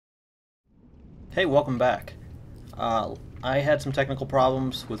Hey, welcome back. I had some technical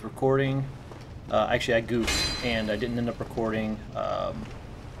problems with recording. Actually, I goofed and I didn't end up recording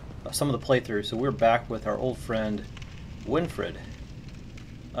some of the playthroughs, so we're back with our old friend Winfred.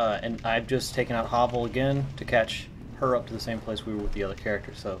 And I've just taken out Hovel again to catch her up to the same place we were with the other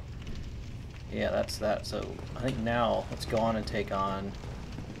characters, so yeah, that's that. So I think now let's go on and take on...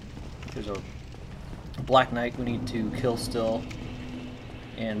 There's a Black Knight we need to kill still.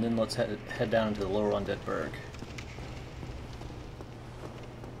 And then let's head down into the Lower Undead Burg.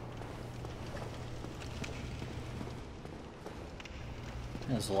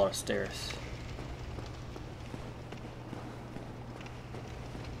 There's a lot of stairs.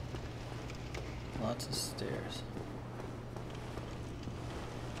 Lots of stairs.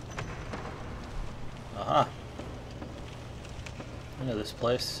 Aha! I know this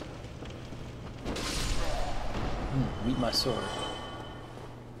place. Meet my sword.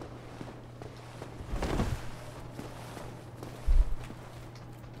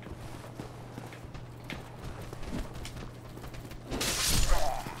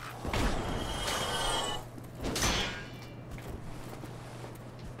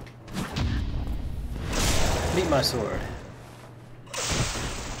 Meet my sword.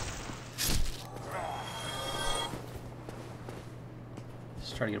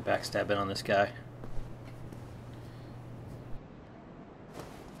 Just try to get a backstab in on this guy.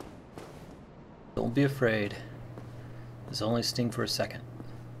 Don't be afraid. This only sting for a second.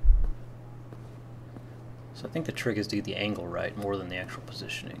 So I think the trick is to get the angle right more than the actual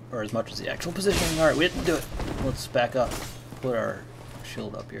positioning. Or as much as the actual positioning. Alright, we didn't do it. Let's back up. Put our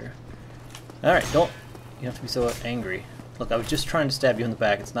shield up here. Alright, don't. You have to be so angry. Look, I was just trying to stab you in the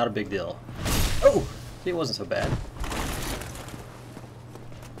back. It's not a big deal. Oh! See, it wasn't so bad.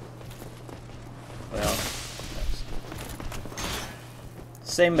 Well, that's...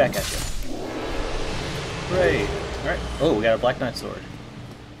 Same back at you. Great. Alright. Oh, we got a Black Knight sword.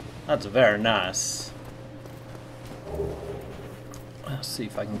 That's very nice. Let's see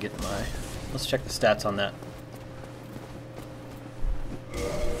if I can get my... Let's check the stats on that.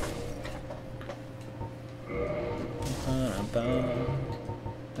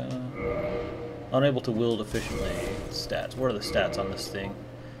 Unable to wield efficiently. Stats. What are the stats on this thing?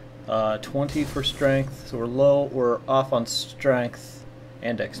 20 for strength. So we're low. We're off on strength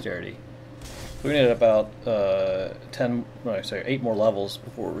and dexterity. We need about 8 more levels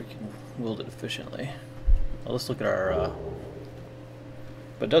before we can wield it efficiently. Well, let's look at our...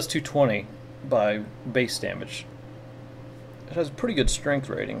 but it does 220 by base damage. It has a pretty good strength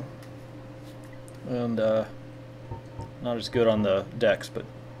rating. And not as good on the dex, but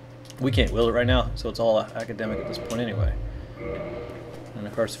we can't wield it right now, so it's all academic at this point anyway. And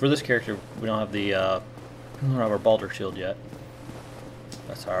of course, for this character, we don't have the we don't have our Balder shield yet.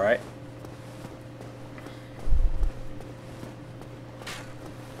 That's all right.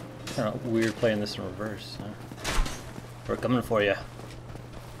 Kind of weird playing this in reverse. We're coming for you.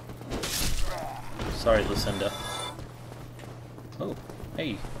 Sorry, Lucinda. Oh,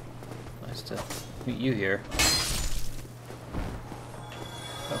 hey, nice to meet you here.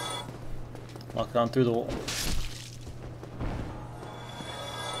 Oh. Lock it on through the wall.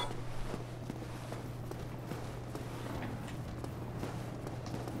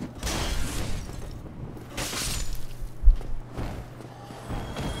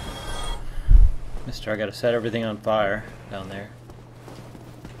 Mister, I gotta set everything on fire down there.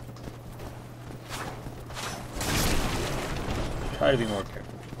 Try to be more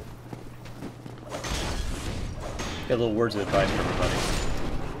careful. Got little words of advice for everybody.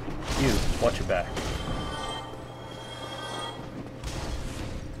 You, watch your back.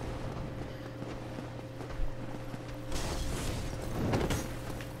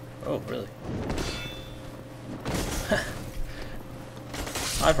 Oh, really?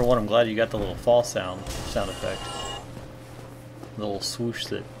 I, for one, am glad you got the little fall sound effect. The little swoosh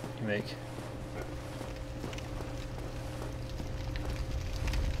that you make.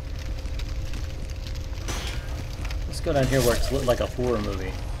 Let's go down here where it's lit like a horror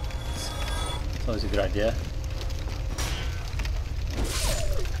movie. It's always a good idea.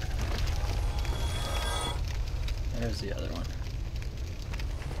 There's the other one.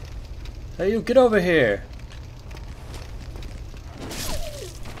 Hey, you, get over here!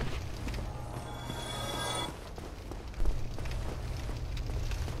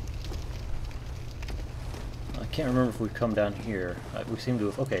 I can't remember if we've come down here. We seem to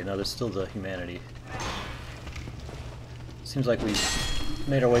have... Okay, no, there's still the humanity. Seems like we've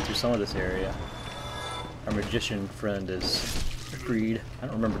made our way through some of this area. Our magician friend is freed. I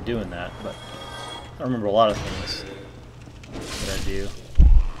don't remember doing that, but I remember a lot of things that I do.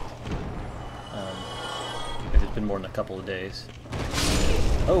 it's been more than a couple of days.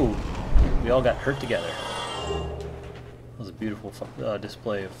 Oh, we all got hurt together. That was a beautiful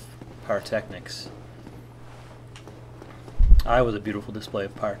display of pyrotechnics. I was a beautiful display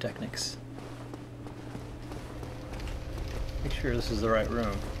of pyrotechnics. Make sure this is the right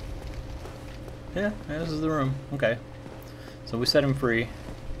room. Yeah, this is the room. Okay. So we set him free.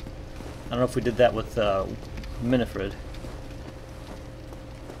 I don't know if we did that with Minifred.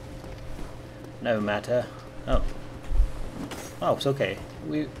 No matter. Oh. Oh, it's okay.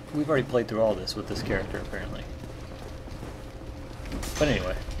 We've already played through all this with this character, apparently. But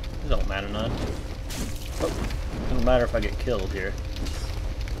anyway, it don't matter none. Oh, doesn't matter if I get killed here.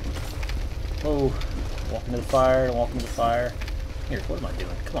 Oh, walk into the fire, walk into the fire. Here, what am I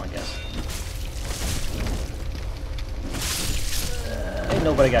doing? Come on, guys. Ain't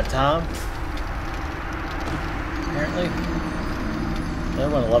nobody got time. Apparently. They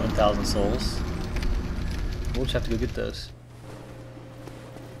won 11,000 souls. We'll just have to go get those.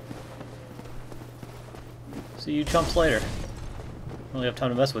 See you chumps later. I don't have time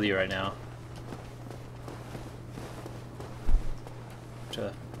to mess with you right now.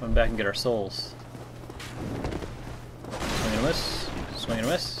 To run back and get our souls. Swing and a miss. Swing and a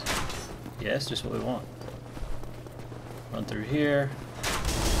miss. Yes, just what we want. Run through here.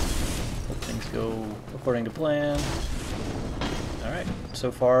 Hope things go according to plan. Alright,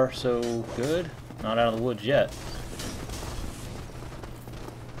 so far so good. Not out of the woods yet.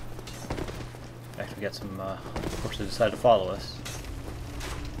 Actually, we got some, of course, they decided to follow us.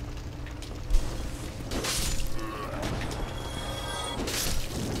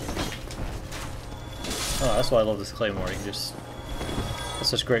 Oh, that's why I love this claymore. You can just, that's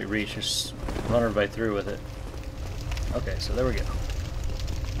such great reach. Just run everybody through with it. Okay, so there we go.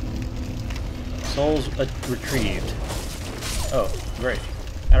 Souls retrieved. Oh, great.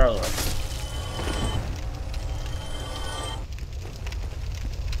 Out of the way.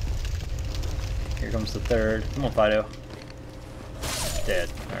 Here comes the third. Come on, Fido. Dead.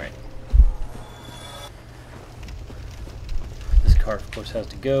 Alright. This cart, of course, has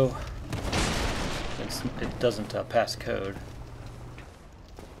to go. It doesn't pass code.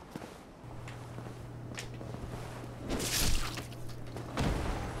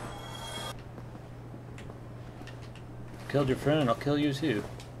 Killed your friend, and I'll kill you too.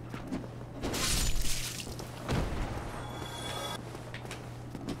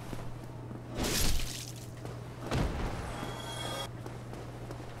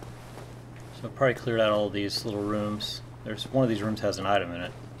 So I've probably cleared out all of these little rooms. There's one of these rooms has an item in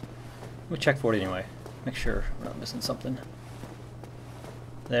it. Let me check for it anyway. Make sure we're not missing something.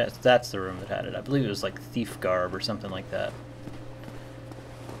 That's the room that had it. I believe it was like thief garb or something like that.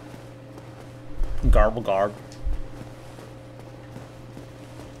 Garble garb.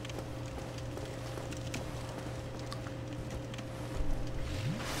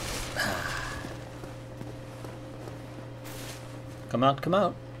 Come out, come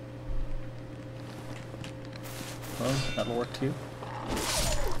out. Well, that'll work too.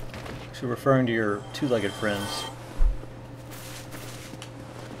 So referring to your two-legged friends.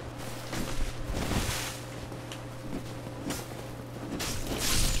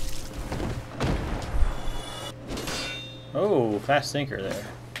 Oh, fast thinker there.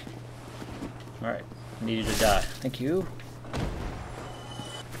 Alright, need you to die. Thank you.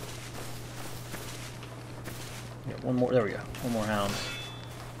 Yeah, one more, there we go. One more hound.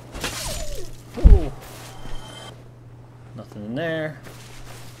 Ooh. Nothing in there.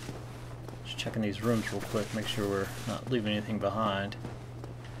 Just checking these rooms real quick, make sure we're not leaving anything behind.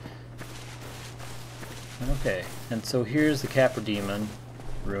 Okay, and so here's the Capra Demon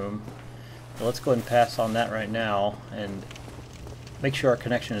room. So let's go ahead and pass on that right now and make sure our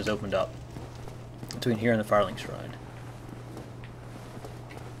connection is opened up between here and the Firelink Shrine.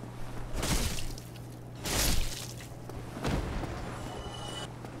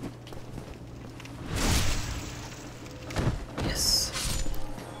 Yes.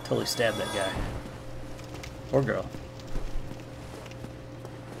 Totally stabbed that guy. Or girl.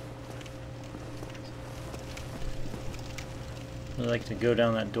 I'd like to go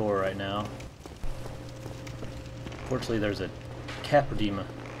down that door right now. Fortunately, there's a Capra Demon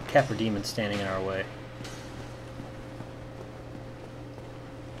standing in our way.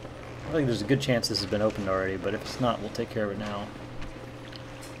 I think there's a good chance this has been opened already, but if it's not, we'll take care of it now.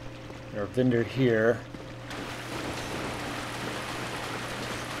 Our vendor here.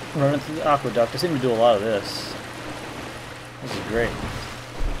 Running through the aqueduct. I seem to do a lot of this. This is great.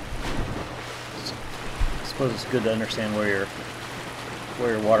 I suppose it's good to understand where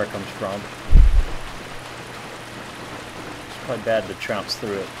your water comes from. It's quite bad to trounce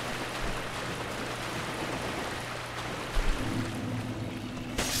through it.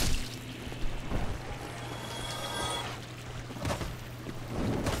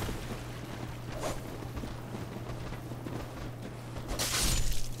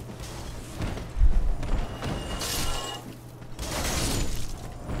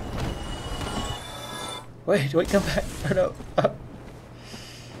 Wait, come back. Oh, no.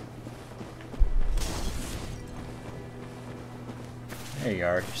 There you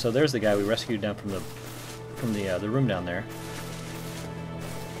are. So there's the guy we rescued down from the room down there.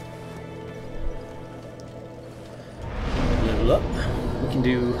 Level up. We can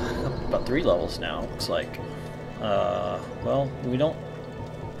do about 3 levels now. Looks like. Well, I don't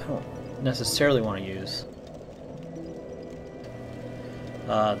necessarily want to use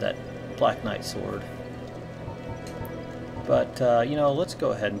that Black Knight sword. But you know, let's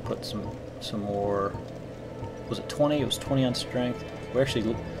go ahead and put some more. Was it 20? It was 20 on strength. We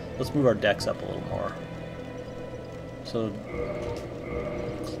actually, let's move our dex up a little more. So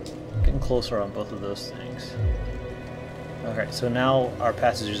getting closer on both of those things. Alright, so now our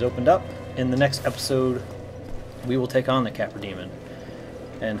passage is opened up. In the next episode, we will take on the Capra Demon,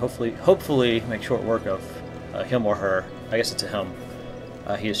 and hopefully make short work of him or her. I guess it's a him.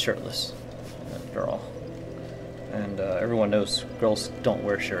 He is shirtless, after all. And everyone knows girls don't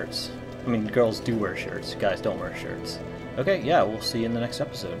wear shirts. I mean, girls do wear shirts. Guys don't wear shirts. Okay, yeah, we'll see you in the next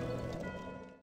episode.